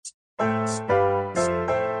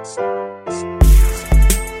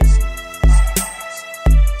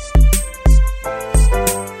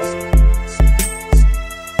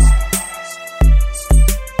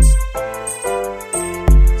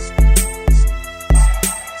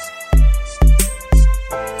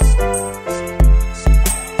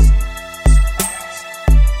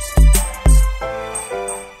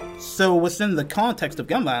So within the context of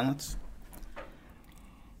gun violence,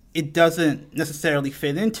 it doesn't necessarily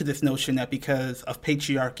fit into this notion that because of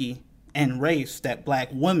patriarchy and race that black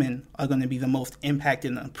women are going to be the most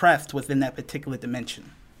impacted and oppressed within that particular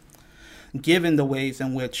dimension. Given the ways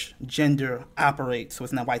in which gender operates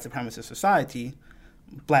within a white supremacist society,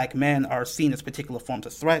 black men are seen as particular forms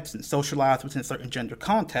of threats and socialized within a certain gender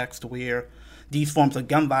context where these forms of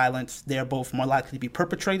gun violence, they're both more likely to be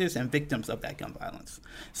perpetrators and victims of that gun violence.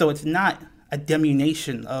 So it's not a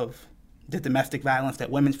diminution of the domestic violence that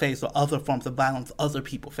women face or other forms of violence other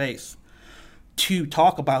people face. To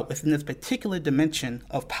talk about within this particular dimension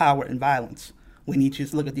of power and violence, we need to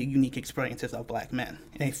look at the unique experiences of black men.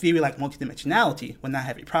 And a theory like multidimensionality would not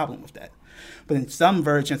have a problem with that. But in some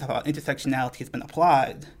versions of how intersectionality has been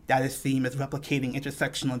applied, that is seen as replicating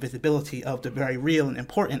intersectional invisibility of the very real and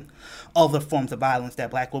important other forms of violence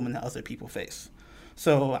that black women and other people face.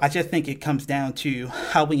 So I just think it comes down to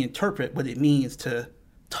how we interpret what it means to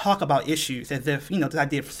talk about issues as if, this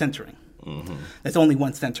idea of centering. Mm-hmm. There's only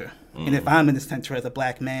one center. Mm-hmm. And if I'm in the center as a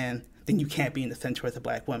black man, then you can't be in the center as a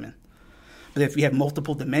black woman. But if you have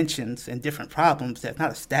multiple dimensions and different problems, that's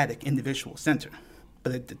not a static individual center.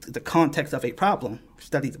 But the context of a problem,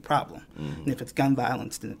 study the problem. Mm-hmm. And if it's gun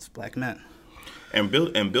violence, then it's black men. And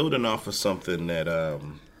building off of something that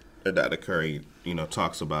Dr. Curry,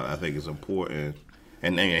 talks about, I think is important.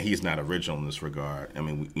 And he's not original in this regard. I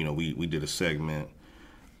mean, we did a segment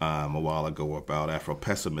a while ago about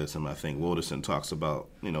Afro-pessimism. I think Wilderson talks about,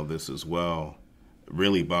 this as well,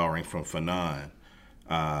 really borrowing from Fanon,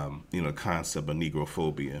 concept of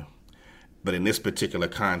Negrophobia. But in this particular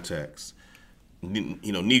context,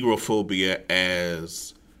 Negrophobia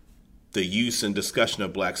as the use and discussion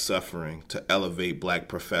of black suffering to elevate black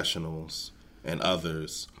professionals and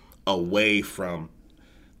others away from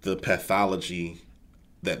the pathology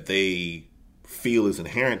that they feel is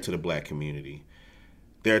inherent to the black community,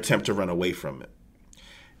 their attempt to run away from it.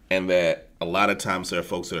 And that a lot of times there are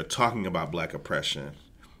folks that are talking about black oppression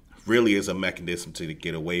really is a mechanism to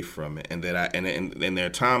get away from it. And that and there are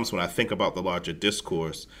times when I think about the larger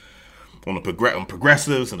discourse on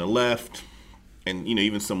progressives and the left, and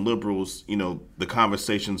even some liberals, the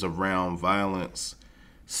conversations around violence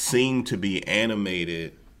seem to be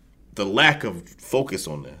animated. The lack of focus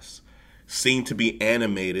on this seem to be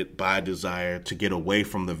animated by a desire to get away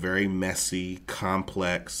from the very messy,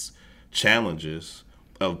 complex challenges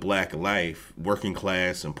of black life, working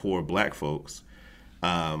class and poor black folks,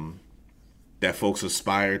 that folks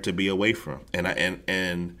aspire to be away from.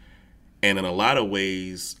 And in a lot of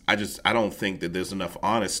ways, I don't think that there's enough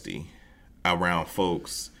honesty around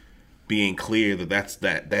folks being clear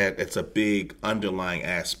that it's a big underlying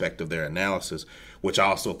aspect of their analysis, which I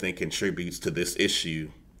also think contributes to this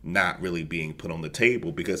issue not really being put on the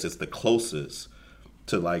table because it's the closest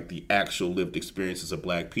to like the actual lived experiences of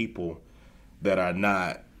black people that are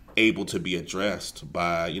not able to be addressed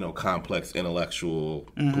by, complex intellectual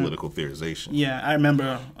political theorization. Yeah, I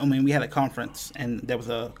remember, we had a conference and there was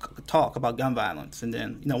a talk about gun violence. And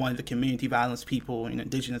then, one of the community violence people,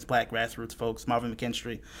 indigenous black grassroots folks, Marvin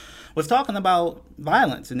McKinstry, was talking about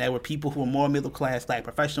violence. And there were people who were more middle class black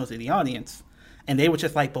professionals in the audience. And they were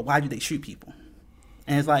just like, but why do they shoot people?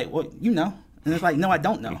 And it's like, well, And it's like, no, I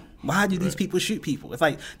don't know. Why do these people shoot people? It's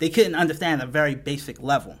like they couldn't understand at a very basic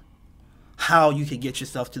level how you could get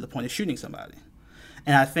yourself to the point of shooting somebody.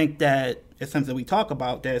 And I think that it's something we talk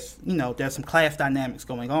about. There's some class dynamics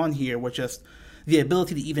going on here where just the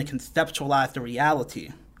ability to even conceptualize the reality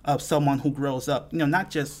of someone who grows up, not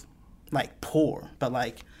just like poor, but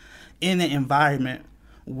like in an environment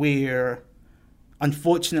where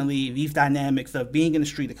unfortunately these dynamics of being in the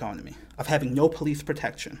street economy, of having no police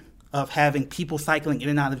protection, of having people cycling in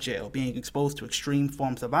and out of jail, being exposed to extreme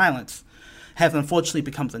forms of violence, has unfortunately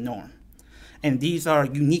become the norm. And these are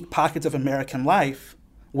unique pockets of American life,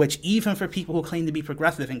 which even for people who claim to be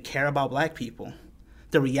progressive and care about black people,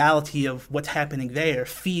 the reality of what's happening there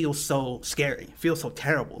feels so scary, feels so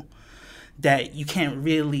terrible, that you can't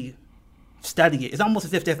really study it. It's almost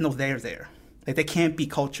as if there's no there. Like there can't be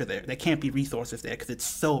culture there. There can't be resources there because it's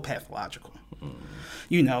so pathological.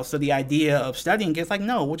 So the idea of studying it's like,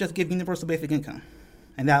 no, we'll just give universal basic income.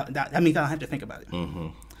 And that means I don't have to think about it.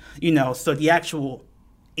 Mm-hmm. So the actual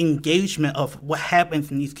engagement of what happens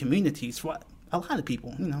in these communities for a lot of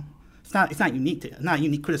people, It's not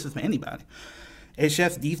unique criticism of anybody. It's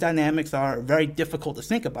just these dynamics are very difficult to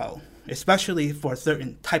think about, especially for a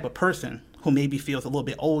certain type of person who maybe feels a little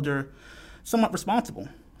bit older, somewhat responsible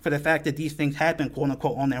for the fact that these things happen, quote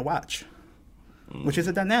unquote, on their watch, which is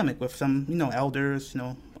a dynamic with some, elders,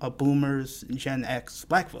 boomers, Gen X,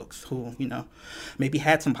 black folks who, maybe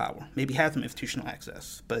had some power, maybe had some institutional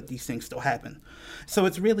access, but these things still happen. So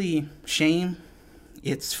it's really shame,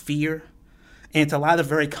 it's fear, and it's a lot of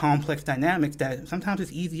very complex dynamics that sometimes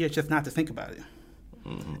it's easier just not to think about it.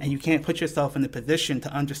 And you can't put yourself in the position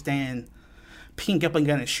to understand picking up a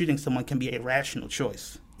gun and shooting someone can be a rational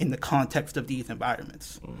choice in the context of these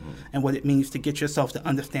environments. And what it means to get yourself to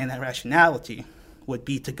understand that rationality would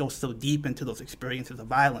be to go so deep into those experiences of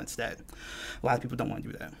violence that a lot of people don't want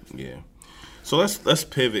to do that. Yeah. So let's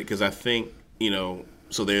pivot, because I think,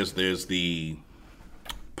 so there's the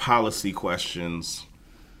policy questions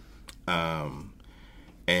and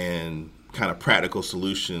kind of practical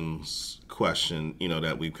solutions question,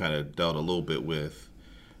 that we've kind of dealt a little bit with.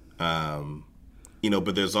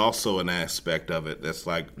 But there's also an aspect of it that's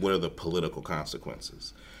like, what are the political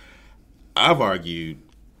consequences? I've argued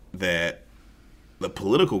that the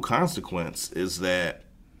political consequence is that,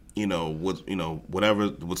 what's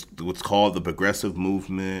called the progressive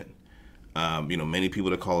movement, many people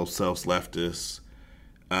that call themselves leftists,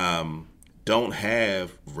 don't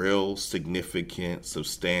have real significant,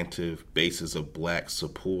 substantive basis of black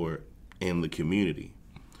support in the community.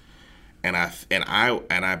 And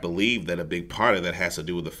I believe that a big part of that has to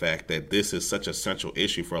do with the fact that this is such a central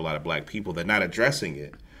issue for a lot of black people that not addressing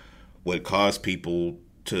it would cause people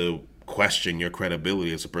to question your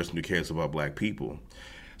credibility as a person who cares about black people.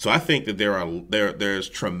 So I think that there's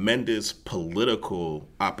tremendous political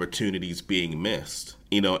opportunities being missed.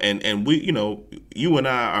 And we, you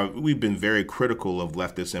and we've been very critical of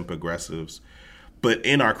leftists and progressives, but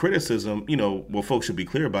in our criticism, what folks should be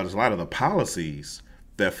clear about is a lot of the policies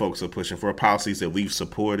that folks are pushing for, policies that we've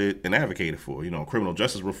supported and advocated for, criminal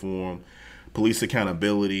justice reform, police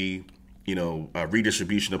accountability,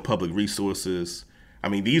 redistribution of public resources. I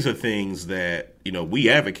mean, these are things that, we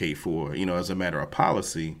advocate for, as a matter of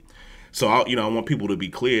policy. So, I want people to be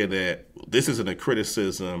clear that this isn't a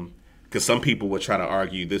criticism, because some people would try to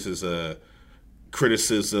argue this is a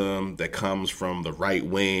criticism that comes from the right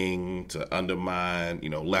wing to undermine,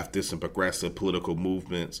 leftist and progressive political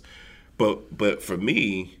movements. But for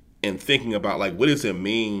me, in thinking about what does it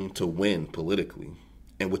mean to win politically,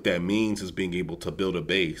 and what that means is being able to build a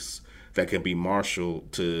base that can be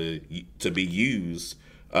marshaled to be used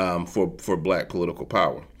for black political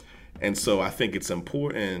power. And so I think it's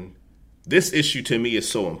important. This issue to me is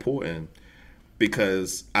so important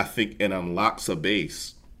because I think it unlocks a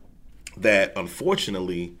base that,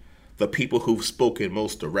 unfortunately, the people who've spoken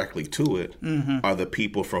most directly to it are the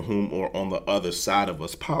people from whom are on the other side of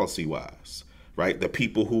us policy-wise, right? The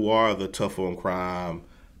people who are the tough on crime,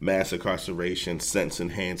 mass incarceration, sentence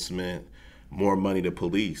enhancement, more money to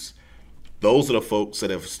police. Those are the folks that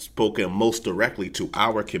have spoken most directly to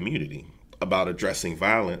our community about addressing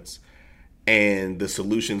violence, and the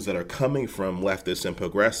solutions that are coming from leftists and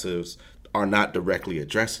progressives are not directly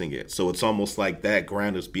addressing it. So it's almost like that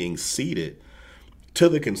ground is being ceded to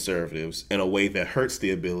the conservatives in a way that hurts the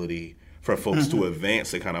ability for folks to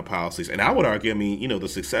advance the kind of policies. And I would argue, the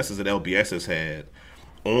successes that LBS has had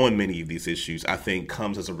on many of these issues, I think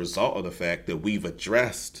comes as a result of the fact that we've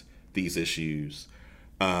addressed these issues,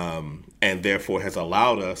 and therefore has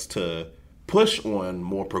allowed us to push on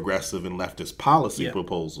more progressive and leftist policy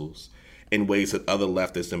proposals in ways that other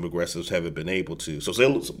leftists and progressives haven't been able to. So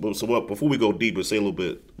before we go deeper, say a little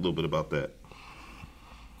bit about that.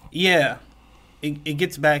 Yeah. It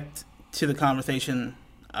gets back to the conversation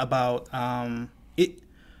about it.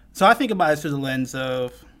 So I think about it through the lens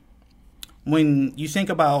of when you think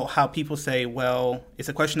about how people say, well, it's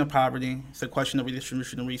a question of poverty, it's a question of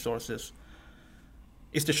redistribution of resources.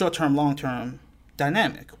 It's the short-term, long-term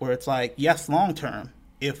dynamic where it's like, yes, long-term,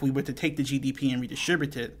 if we were to take the GDP and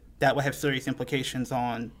redistribute it, that would have serious implications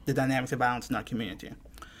on the dynamics of violence in our community.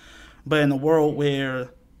 But in a world where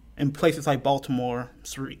in places like Baltimore,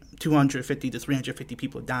 250 to 350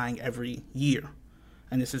 people are dying every year.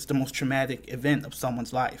 And this is the most traumatic event of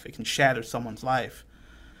someone's life. It can shatter someone's life.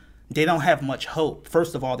 They don't have much hope,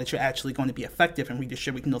 first of all, that you're actually going to be effective in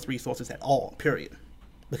redistributing those resources at all, period.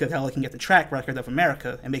 Because they're looking at the track record of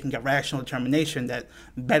America and making a rational determination that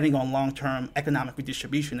betting on long-term economic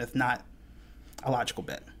redistribution is not a logical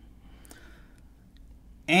bet.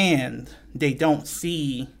 And they don't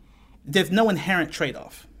see, there's no inherent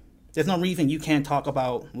trade-off. There's no reason you can't talk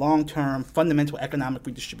about long-term fundamental economic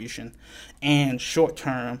redistribution and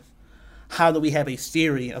short-term how do we have a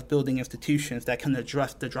theory of building institutions that can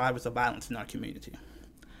address the drivers of violence in our community?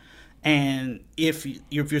 And if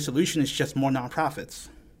your solution is just more nonprofits,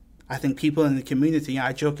 I think people in the community,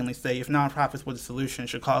 I jokingly say, if nonprofits were the solution,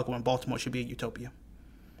 Chicago and Baltimore should be a utopia.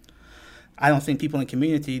 I don't think people in the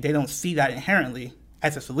community, they don't see that inherently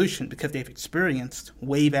as a solution because they've experienced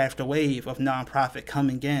wave after wave of nonprofit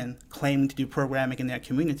coming in, claiming to do programming in their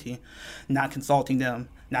community, not consulting them,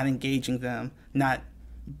 not engaging them, not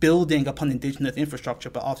building upon indigenous infrastructure,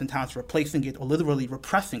 but oftentimes replacing it or literally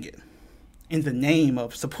repressing it in the name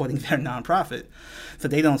of supporting their nonprofit. So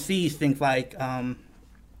they don't see things like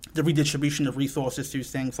the redistribution of resources through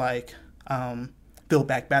things like Build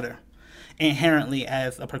Back Better inherently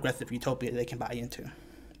as a progressive utopia they can buy into,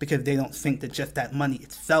 because they don't think that just that money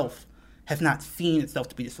itself has not seen itself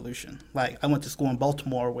to be the solution. Like, I went to school in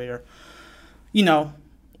Baltimore where,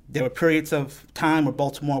 there were periods of time where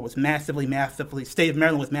Baltimore was massively, state of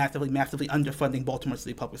Maryland was massively underfunding Baltimore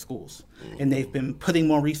City Public Schools. And they've been putting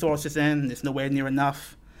more resources in, and it's nowhere near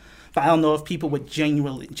enough. But I don't know if people would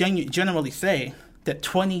generally say that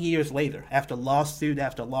 20 years later, after lawsuit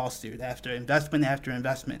after lawsuit, after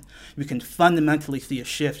investment, you can fundamentally see a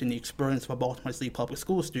shift in the experience of a Baltimore City Public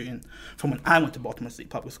School student from when I went to Baltimore City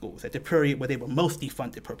Public Schools, at the period where they were most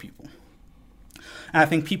defunded per pupil. And I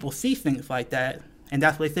think people see things like that, and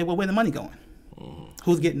that's why they say, well, where's the money going?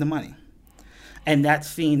 Who's getting the money? And that's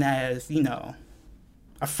seen as, a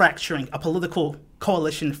political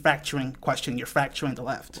coalition fracturing question. You're fracturing the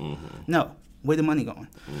left. No. Where's the money going?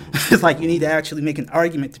 It's like you need to actually make an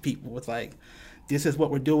argument to people. It's like, this is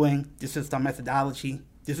what we're doing. This is our methodology.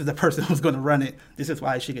 This is the person who's going to run it. This is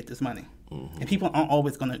why I should get this money. And people aren't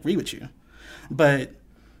always going to agree with you. But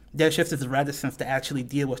there's just this reticence to actually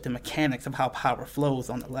deal with the mechanics of how power flows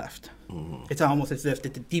on the left. It's almost as if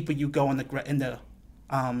that the deeper you go in the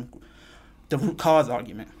root cause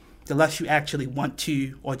argument, the less you actually want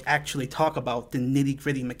to or actually talk about the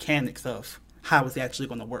nitty-gritty mechanics of how it's actually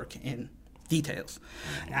going to work in details.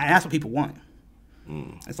 And that's what people want.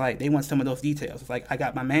 It's like they want some of those details. It's like, I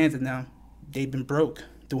got my mans in them. They've been broke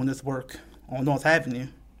doing this work on North Avenue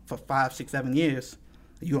for 5, 6, 7 years.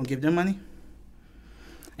 You gonna give them money?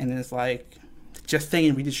 And then it's like, just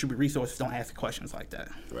saying redistribute resources, don't ask questions like that.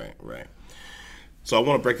 Right. So I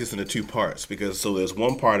want to break this into two parts, because there's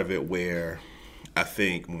one part of it where I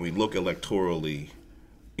think when we look electorally,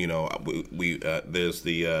 there's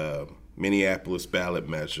the Minneapolis ballot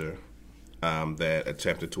measure that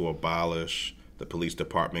attempted to abolish the police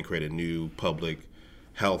department, create a new public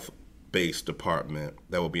health-based department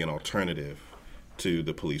that will be an alternative to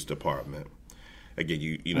the police department. Again,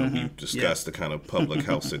 you discussed the kind of public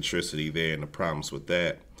health centricity there and the problems with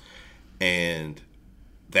that, and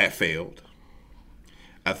that failed.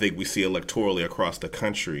 I think we see electorally across the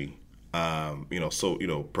country,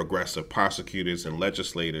 progressive prosecutors and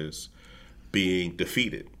legislators being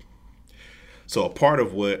defeated. So a part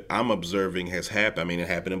of what I'm observing has happened. It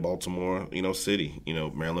happened in Baltimore, City.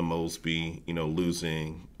 Marilyn Mosby,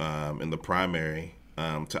 losing in the primary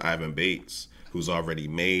to Ivan Bates, who's already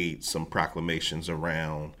made some proclamations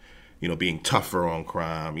around, being tougher on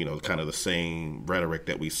crime. Kind of the same rhetoric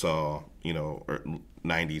that we saw,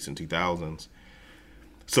 90s and 2000s.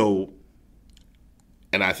 So,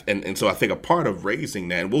 so I think a part of raising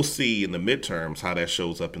that, and we'll see in the midterms how that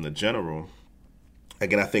shows up in the general.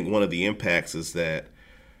 Again, I think one of the impacts is that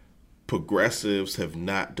progressives have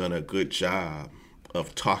not done a good job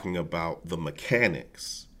of talking about the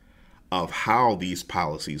mechanics of how these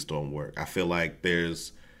policies don't work. I feel like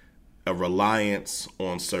there's a reliance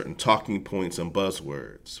on certain talking points and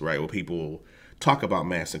buzzwords, right? Where people talk about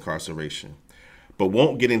mass incarceration, but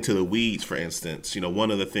won't get into the weeds. For instance,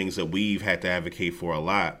 one of the things that we've had to advocate for a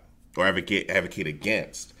lot, or advocate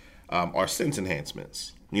against, are sentence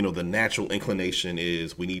enhancements. The natural inclination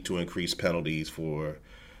is we need to increase penalties for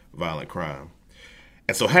violent crime.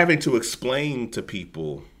 And so having to explain to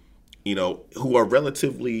people, who are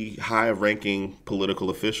relatively high-ranking political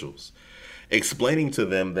officials, explaining to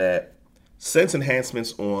them that sentence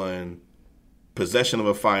enhancements on possession of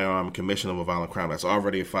a firearm, commission of a violent crime, that's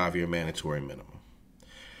already a 5-year mandatory minimum.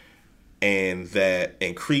 And that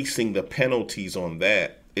increasing the penalties on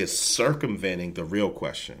that is circumventing the real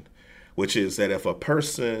question, which is that if a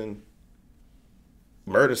person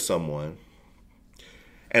murders someone,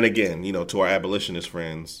 and again, to our abolitionist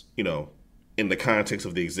friends, in the context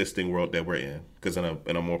of the existing world that we're in, because in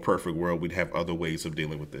a more perfect world, we'd have other ways of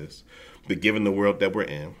dealing with this. But given the world that we're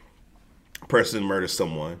in, a person murders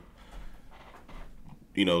someone,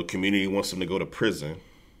 community wants them to go to prison,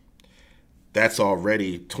 that's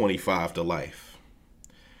already 25 to life.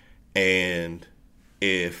 And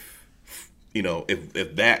if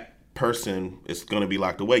that person is going to be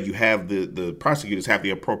locked away, you have the prosecutors have the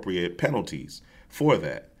appropriate penalties for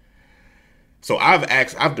that. So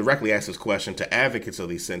I've directly asked this question to advocates of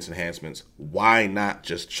these sentence enhancements: why not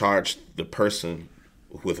just charge the person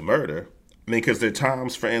with murder? I mean, because there are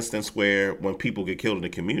times, for instance, where when people get killed in the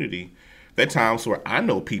community, there are times where I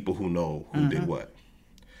know people who know who did what.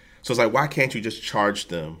 So it's like, why can't you just charge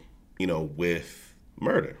them, with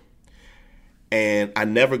murder? And I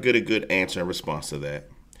never get a good answer in response to that.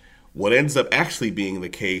 What ends up actually being the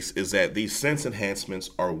case is that these sentence enhancements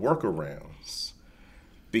are workarounds,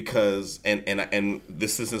 because and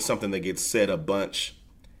this isn't something that gets said a bunch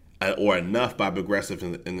or enough by progressives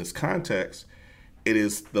in this context. It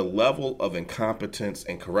is the level of incompetence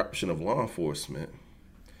and corruption of law enforcement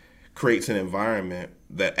creates an environment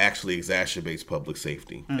that actually exacerbates public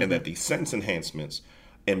safety, and that these sentence enhancements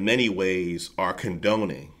in many ways are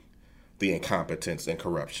condoning the incompetence and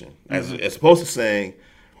corruption, as opposed to saying,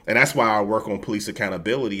 and that's why our work on police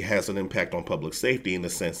accountability has an impact on public safety, in the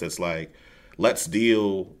sense that's like, let's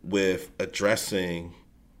deal with addressing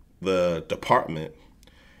the department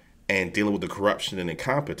and dealing with the corruption and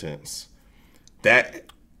incompetence.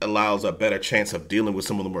 That allows a better chance of dealing with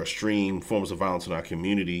some of the more extreme forms of violence in our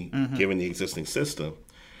community, given the existing system.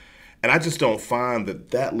 And I just don't find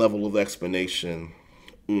that level of explanation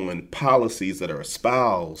on policies that are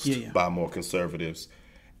espoused by more conservatives.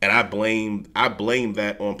 And I blame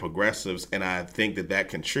that on progressives, and I think that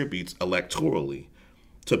contributes electorally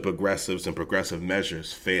to progressives and progressive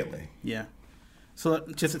measures failing. Yeah. So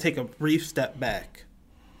just to take a brief step back,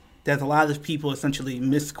 there's a lot of people essentially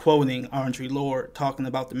misquoting Andre Lorde, talking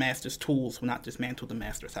about the master's tools will not dismantle the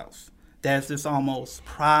master's house. There's this almost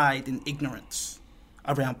pride and ignorance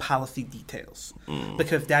around policy details,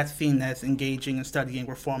 because that's seen as engaging and studying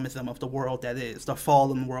reformism of the world that is, the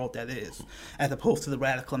fallen world that is, as opposed to the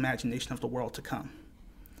radical imagination of the world to come.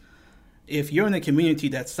 If you're in a community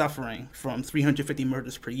that's suffering from 350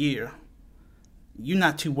 murders per year, you're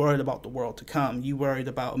not too worried about the world to come. You're worried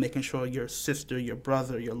about making sure your sister, your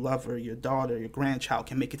brother, your lover, your daughter, your grandchild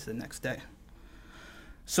can make it to the next day.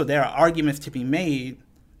 So there are arguments to be made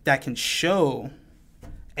that can show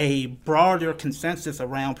a broader consensus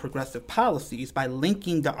around progressive policies by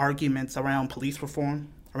linking the arguments around police reform,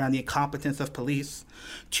 around the incompetence of police,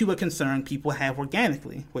 to a concern people have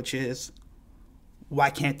organically, which is, why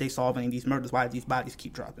can't they solve any of these murders? Why do these bodies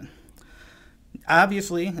keep dropping?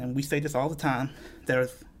 Obviously, and we say this all the time,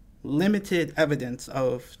 there's limited evidence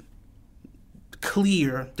of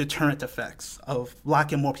clear deterrent effects of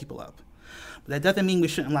locking more people up. But that doesn't mean we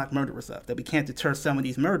shouldn't lock murderers up, that we can't deter some of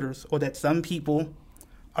these murders, or that some people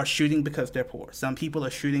are shooting because they're poor. Some people are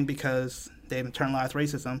shooting because they've internalized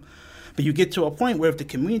racism. But you get to a point where if the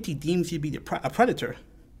community deems you to be a predator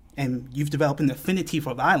and you've developed an affinity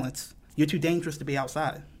for violence, you're too dangerous to be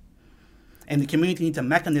outside. And the community needs a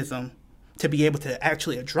mechanism to be able to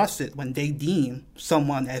actually address it when they deem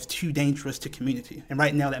someone as too dangerous to community. And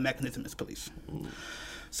right now that mechanism is police.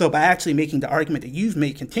 So by actually making the argument that you've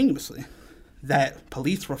made continuously, that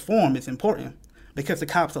police reform is important because the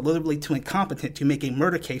cops are literally too incompetent to make a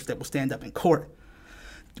murder case that will stand up in court.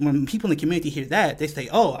 When people in the community hear that, they say,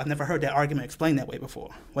 oh, I've never heard that argument explained that way before.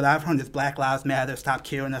 What I've heard is Black Lives Matter, stop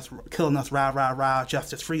killing us, rah, rah, rah,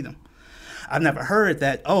 justice, freedom. I've never heard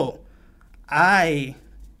that, oh, I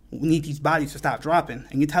need these bodies to stop dropping.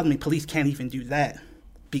 And you're telling me police can't even do that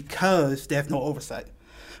because there's no oversight,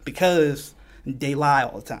 because they lie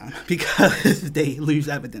all the time, because they lose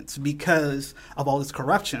evidence, because of all this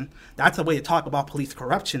corruption. That's a way to talk about police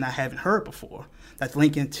corruption I haven't heard before. That's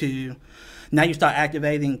linking to, now you start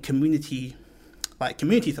activating community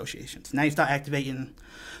associations. Now you start activating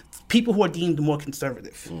people who are deemed more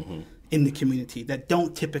conservative in the community that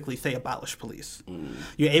don't typically say abolish police.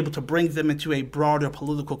 You're able to bring them into a broader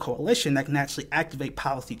political coalition that can actually activate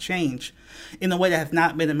policy change in a way that has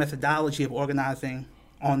not been a methodology of organizing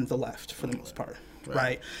on the left for the most part,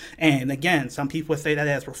 right? And again, some people say that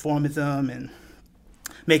as reformism and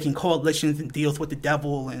making coalitions and deals with the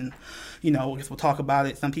devil, and I guess we'll talk about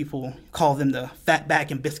it. Some people call them the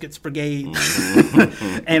Fatback and Biscuits Brigade.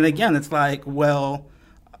 And again, it's like, well,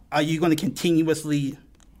 are you going to continuously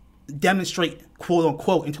demonstrate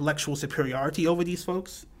quote-unquote intellectual superiority over these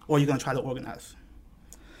folks, or are you going to try to organize?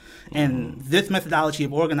 And this methodology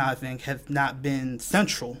of organizing has not been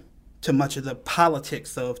central to much of the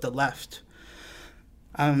politics of the left.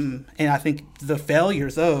 And I think the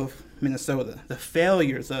failures of Minnesota, the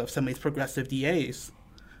failures of some of these progressive DAs,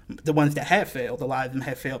 the ones that have failed, a lot of them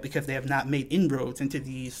have failed because they have not made inroads into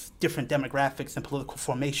these different demographics and political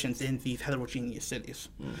formations in these heterogeneous cities.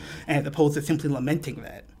 And as opposed to simply lamenting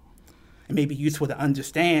that it may be useful to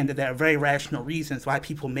understand that there are very rational reasons why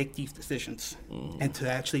people make these decisions, and to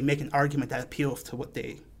actually make an argument that appeals to what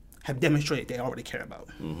they have demonstrated they already care about.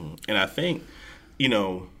 And I think,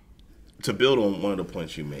 to build on one of the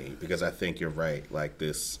points you made, because I think you're right, like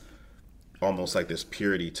this, almost like this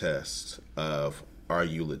purity test of, are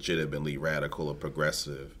you legitimately radical or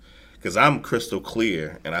progressive? Because I'm crystal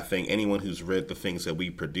clear, and I think anyone who's read the things that we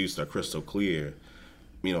produced are crystal clear.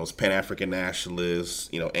 It's Pan-African nationalists,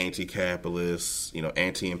 anti-capitalists,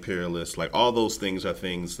 anti-imperialists. Like, all those things are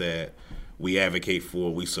things that we advocate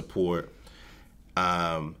for, we support.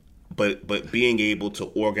 But being able to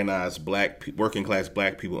organize working class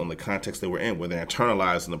black people in the context that we're in, where they're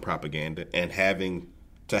internalizing the propaganda and having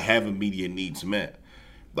to have immediate needs met,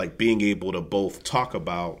 like being able to both talk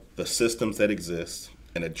about the systems that exist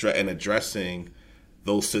and addressing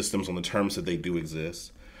those systems on the terms that they do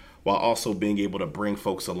exist, while also being able to bring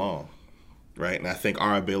folks along, right? And I think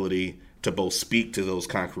our ability to both speak to those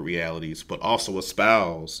concrete realities, but also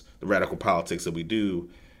espouse the radical politics that we do,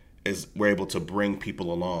 is we're able to bring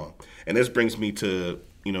people along. And this brings me to,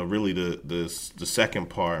 really the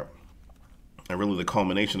second part, and really the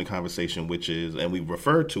culmination of the conversation, which is, and we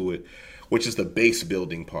referred to it, which is the base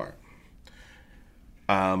building part.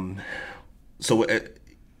 So,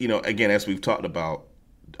 again, as we've talked about,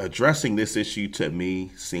 addressing this issue to me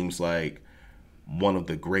seems like one of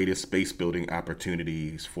the greatest base building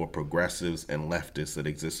opportunities for progressives and leftists that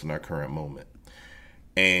exist in our current moment.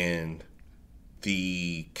 And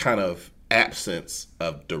the kind of absence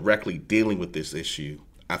of directly dealing with this issue,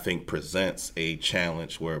 I think, presents a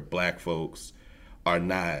challenge where black folks are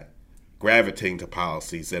not gravitating to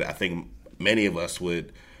policies that I think many of us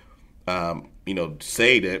would,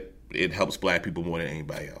 say that it helps black people more than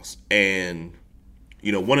anybody else. And,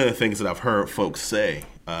 one of the things that I've heard folks say,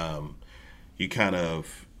 you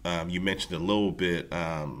mentioned a little bit,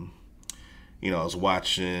 I was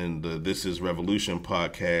watching the This Is Revolution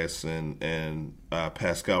podcast, and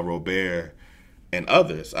Pascal Robert and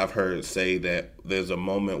others I've heard say that there's a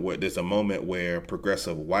moment where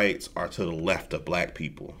progressive whites are to the left of black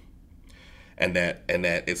people, and that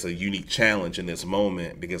it's a unique challenge in this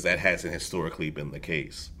moment because that hasn't historically been the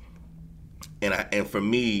case. And for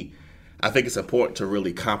me, I think it's important to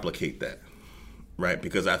really complicate that, right?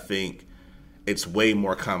 Because I think it's way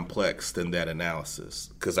more complex than that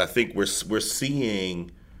analysis. Because I think we're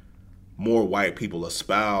seeing more white people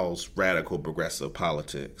espouse radical progressive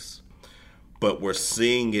politics, but we're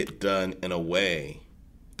seeing it done in a way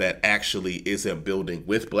that actually isn't building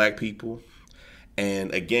with black people.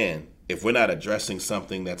 And again, if we're not addressing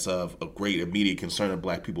something that's of a great immediate concern of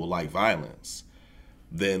black people, like violence,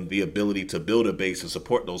 then the ability to build a base and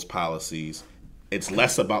support those policies, it's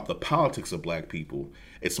less about the politics of black people.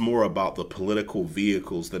 It's more about the political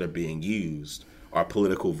vehicles that are being used, are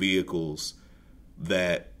political vehicles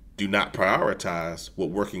that do not prioritize what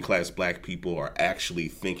working class black people are actually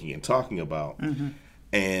thinking and talking about. Mm-hmm.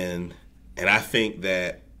 And I think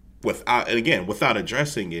that without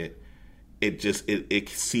addressing it, it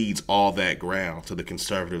exceeds all that ground to the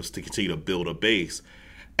conservatives to continue to build a base.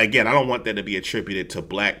 Again, I don't want that to be attributed to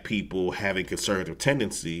black people having conservative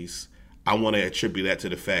tendencies. I want to attribute that to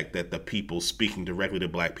the fact that the people speaking directly to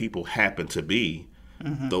black people happen to be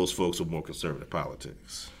those folks with more conservative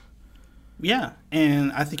politics. Yeah,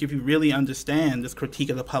 and I think if you really understand this critique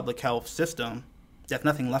of the public health system, there's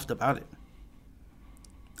nothing left about it.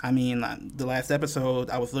 I mean, the last episode,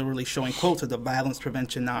 I was literally showing quotes of the violence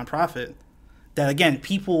prevention nonprofit that, again,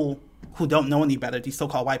 people who don't know any better, these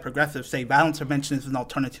so-called white progressives, say violence prevention is an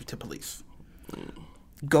alternative to police.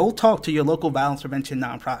 Go talk to your local violence prevention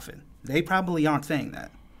nonprofit. They probably aren't saying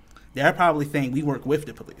that. They're probably saying we work with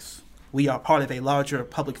the police. We are part of a larger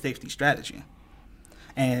public safety strategy.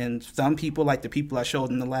 And some people, like the people I showed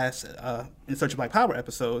in the last In Search of Black Power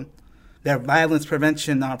episode, their violence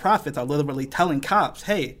prevention nonprofits are literally telling cops,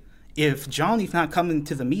 hey, if Johnny's not coming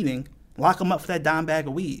to the meeting, lock him up for that dime bag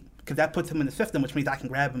of weed, because that puts him in the system, which means I can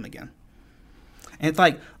grab him again. And it's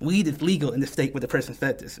like, weed is legal in the state where the person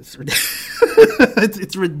said this. It's ridiculous.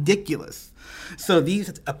 It's ridiculous. So these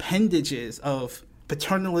appendages of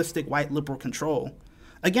paternalistic white liberal control,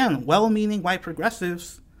 again, well-meaning white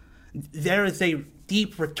progressives, there is a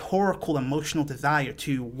deep rhetorical emotional desire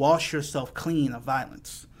to wash yourself clean of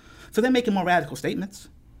violence. So they're making more radical statements,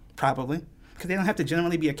 probably, because they don't have to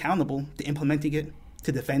generally be accountable to implementing it,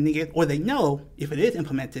 to defending it, or they know if it is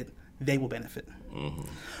implemented, they will benefit. Mm-hmm.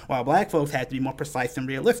 While black folks have to be more precise and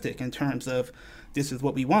realistic in terms of this is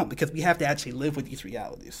what we want, because we have to actually live with these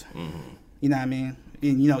realities. Mm-hmm. You know what I mean?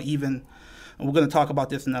 And, even, and we're going to talk about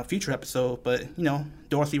this in a future episode, but,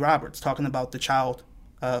 Dorothy Roberts talking about the child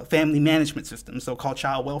family management system, so-called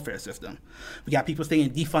child welfare system. We got people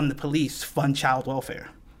saying defund the police, fund child welfare.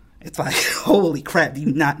 It's like, holy crap, do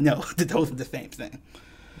you not know that those are the same thing?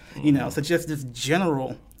 You know, so just this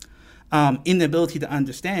general inability to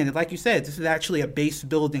understand it. Like you said, this is actually a base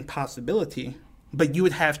building possibility, but you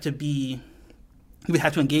would have to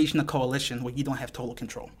engage in a coalition where you don't have total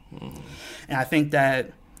control. And I think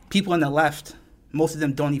that people on the left, most of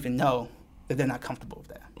them don't even know that they're not comfortable with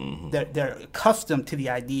that. They're accustomed to the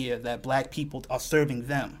idea that black people are serving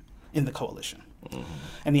them in the coalition.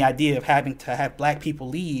 And the idea of having to have black people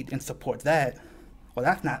lead and support that, well,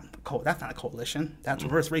 that's not a coalition. That's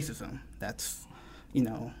reverse racism. That's, you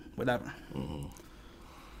know, whatever.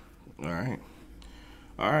 All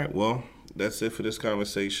right. Well, that's it for this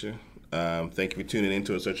conversation. Thank you for tuning in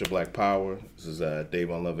to In Search of Black Power. This is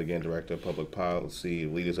Davon Love again, Director of Public Policy,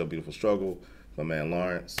 Leaders of Beautiful Struggle. My man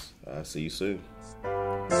Lawrence. See you soon.